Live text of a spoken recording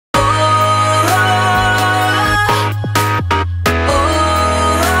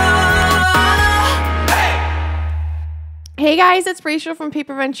Hey guys, it's Rachel from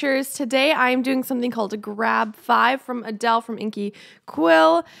Paper Ventures. Today I'm doing something called a Grab 5 from Adele from Inky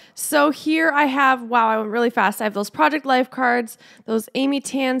Quill. So here I have, wow, I went really fast. I have those Project Life cards, those Amy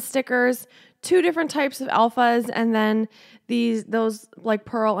Tan stickers, 2 different types of alphas, and then those like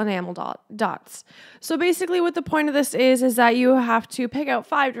pearl enamel dots. So basically what the point of this is that you have to pick out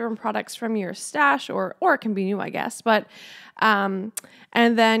 5 different products from your stash, or it can be new, I guess, but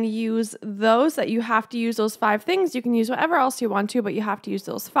and then use those that you have to use those 5 things. You can use whatever else you want to, but you have to use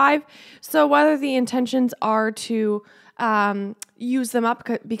those 5. So whether the intentions are to use them up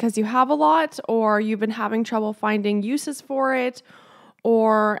because you have a lot, or you've been having trouble finding uses for it,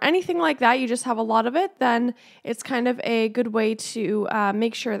 or anything like that, you just have a lot of it, then it's kind of a good way to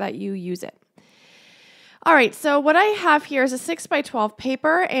make sure that you use it. All right, so what I have here is a 6x12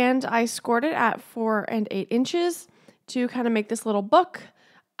 paper, and I scored it at 4 8 inches to kind of make this little book.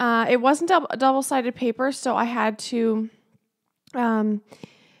 It wasn't double-sided paper, so I had to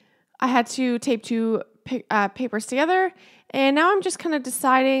tape 2 papers together. And now I'm just kind of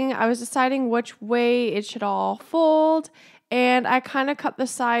deciding. I was deciding which way it should all fold. And I kind of cut the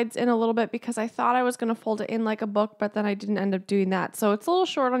sides in a little bit because I thought I was going to fold it in like a book, but then I didn't end up doing that. So it's a little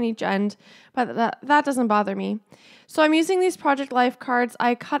short on each end, but that doesn't bother me. So I'm using these Project Life cards.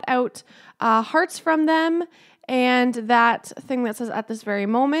 I cut out hearts from them and that thing that says at this very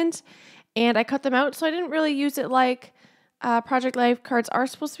moment. And I cut them out, so I didn't really use it like Project Life cards are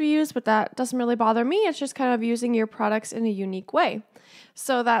supposed to be used, but that doesn't really bother me. It's just kind of using your products in a unique way.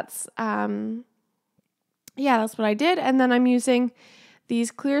 So that's... that's what I did. And then I'm using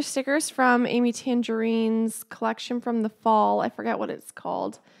these clear stickers from Amy Tangerine's collection from the fall. I forget what it's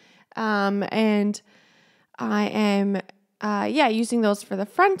called. And I am, using those for the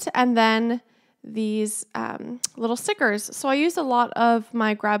front, and then these little stickers. So I use a lot of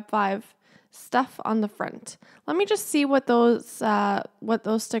my Grab 5 stuff on the front. Let me just see what those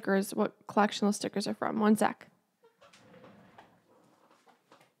collection those stickers are from. One sec.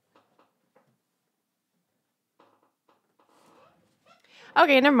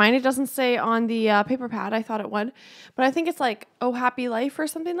 Okay, never mind. It doesn't say on the paper pad. I thought it would. But I think it's like, Oh Happy Life or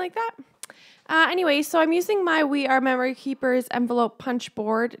something like that. Anyway, so I'm using my We Are Memory Keepers envelope punch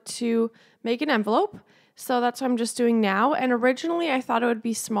board to make an envelope. So that's what I'm just doing now. And originally I thought it would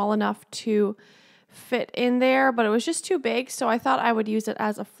be small enough to fit in there, but it was just too big. So I thought I would use it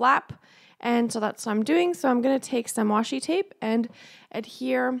as a flap. And so that's what I'm doing. So I'm going to take some washi tape and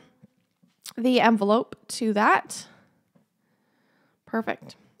adhere the envelope to that.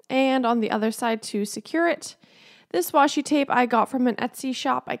 Perfect. And on the other side to secure it, this washi tape I got from an Etsy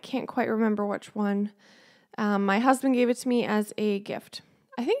shop. I can't quite remember which one. My husband gave it to me as a gift.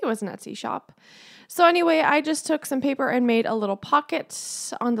 I think it was an Etsy shop. So anyway, I just took some paper and made a little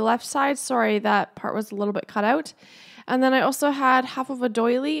pocket on the left side. Sorry, that part was a little bit cut out. And then I also had half of a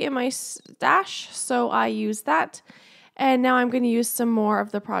doily in my stash, so I used that. And now I'm going to use some more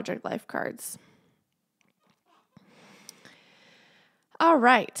of the Project Life cards. All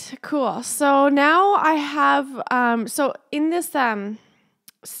right, cool. So now I have, so in this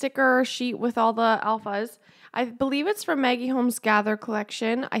sticker sheet with all the alphas, I believe it's from Maggie Holmes' Gather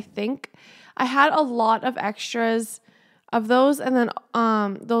collection, I think. I had a lot of extras of those, and then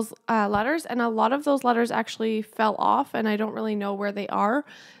those letters, and a lot of those letters actually fell off, and I don't really know where they are.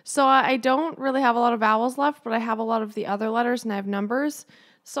 So I don't really have a lot of vowels left, but I have a lot of the other letters, and I have numbers.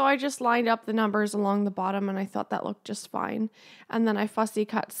 So I just lined up the numbers along the bottom, and I thought that looked just fine. And then I fussy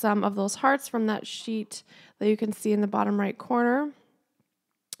cut some of those hearts from that sheet that you can see in the bottom right corner.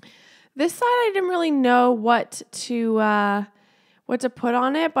 This side I didn't really know what to put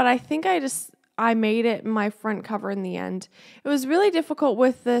on it, but I think I made it my front cover in the end. It was really difficult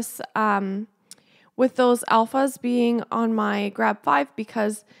with this with those alphas being on my Grab 5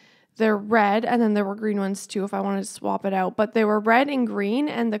 because they're red, and then there were green ones too if I wanted to swap it out. But they were red and green,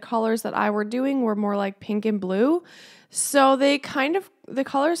 and the colors that I were doing were more like pink and blue. So the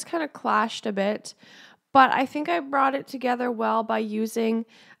colors kind of clashed a bit. But I think I brought it together well by using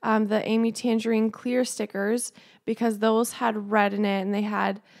the Amy Tangerine clear stickers, because those had red in it, and they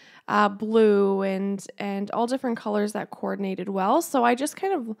had blue and all different colors that coordinated well. So I just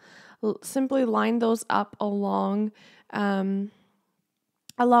kind of simply lined those up along the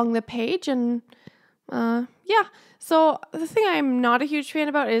page, and so the thing I'm not a huge fan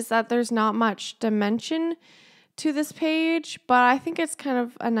about is that there's not much dimension to this page, but I think it's kind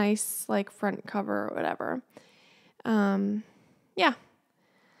of a nice like front cover or whatever.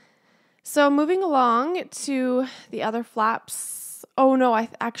 So moving along to the other flaps. Oh no, I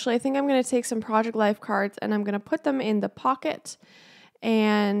think I'm going to take some Project Life cards and I'm going to put them in the pocket,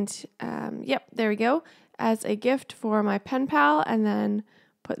 and there we go. as a gift for my pen pal, and then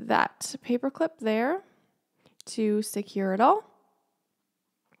put that paper clip there to secure it all.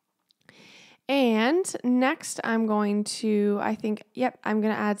 And next I'm going to, I'm going to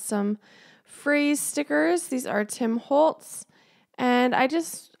add some phrase stickers. These are Tim Holtz, and I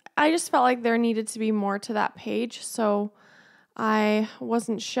just felt like there needed to be more to that page, so I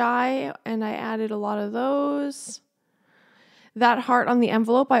wasn't shy and I added a lot of those. That heart on the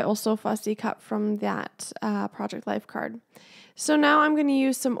envelope I also fussy cut from that Project Life card. So now I'm going to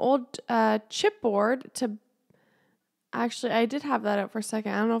use some old chipboard to, actually I did have that out for a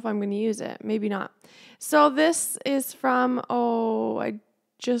second. I don't know if I'm going to use it. Maybe not. So this is from, I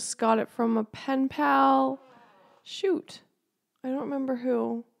just got it from a pen pal. Shoot. I don't remember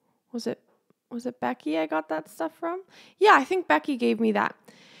who. Was it Becky I got that stuff from? Yeah, I think Becky gave me that.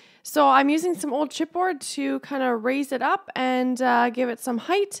 So I'm using some old chipboard to kind of raise it up and give it some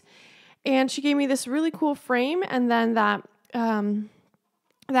height. And she gave me this really cool frame, and then that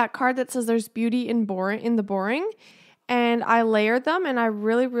card that says there's beauty in the boring. And I layered them, and I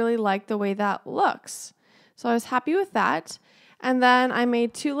really, really like the way that looks. So I was happy with that. And then I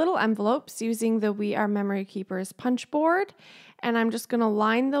made 2 little envelopes using the We Are Memory Keepers punch board. And I'm just going to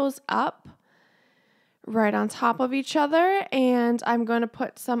line those up right on top of each other. And I'm going to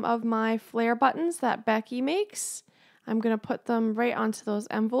put some of my flare buttons that Becky makes. I'm going to put them right onto those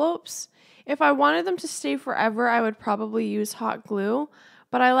envelopes. If I wanted them to stay forever, I would probably use hot glue.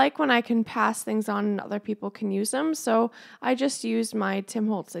 But I like when I can pass things on and other people can use them. So I just used my Tim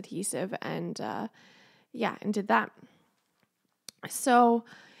Holtz adhesive and did that. So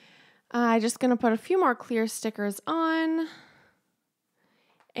I'm just going to put a few more clear stickers on.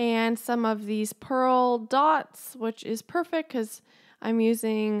 And some of these pearl dots, which is perfect because I'm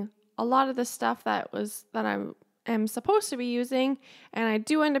using a lot of the stuff that I am supposed to be using. And I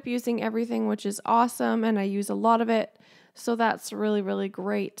do end up using everything, which is awesome. And I use a lot of it. So that's really, really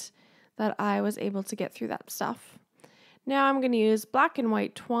great that I was able to get through that stuff. Now I'm going to use black and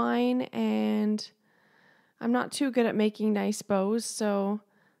white twine, and I'm not too good at making nice bows, so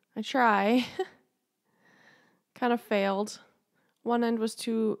I try. Kind of failed. One end was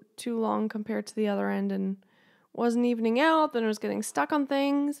too long compared to the other end and wasn't evening out, then it was getting stuck on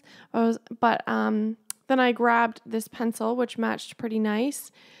things. Then I grabbed this pencil, which matched pretty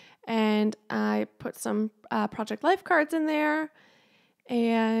nice, and I put some Project Life cards in there,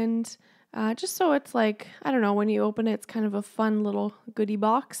 and just so it's like, I don't know, when you open it, it's kind of a fun little goodie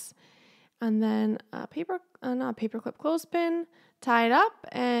box. And then a paperclip clothespin, tie it up,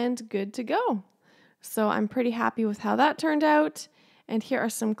 and good to go. So I'm pretty happy with how that turned out. And here are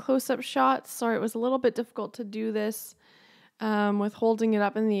some close-up shots. Sorry, it was a little bit difficult to do this with holding it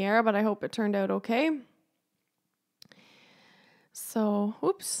up in the air, but I hope it turned out okay. So,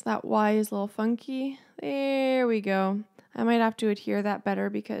 oops, that Y is a little funky. There we go. I might have to adhere that better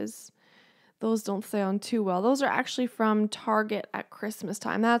because those don't stay on too well. Those are actually from Target at Christmas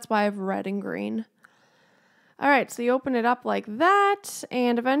time. That's why I have red and green. All right, so you open it up like that,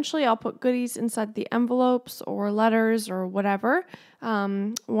 and eventually I'll put goodies inside the envelopes or letters or whatever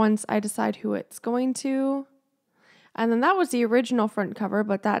once I decide who it's going to. And then that was the original front cover,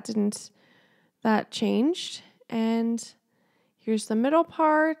 but that changed. And here's the middle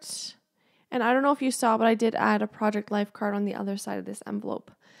part. And I don't know if you saw, but I did add a Project Life card on the other side of this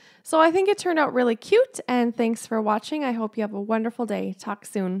envelope. So I think it turned out really cute, and thanks for watching. I hope you have a wonderful day. Talk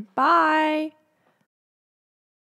soon. Bye.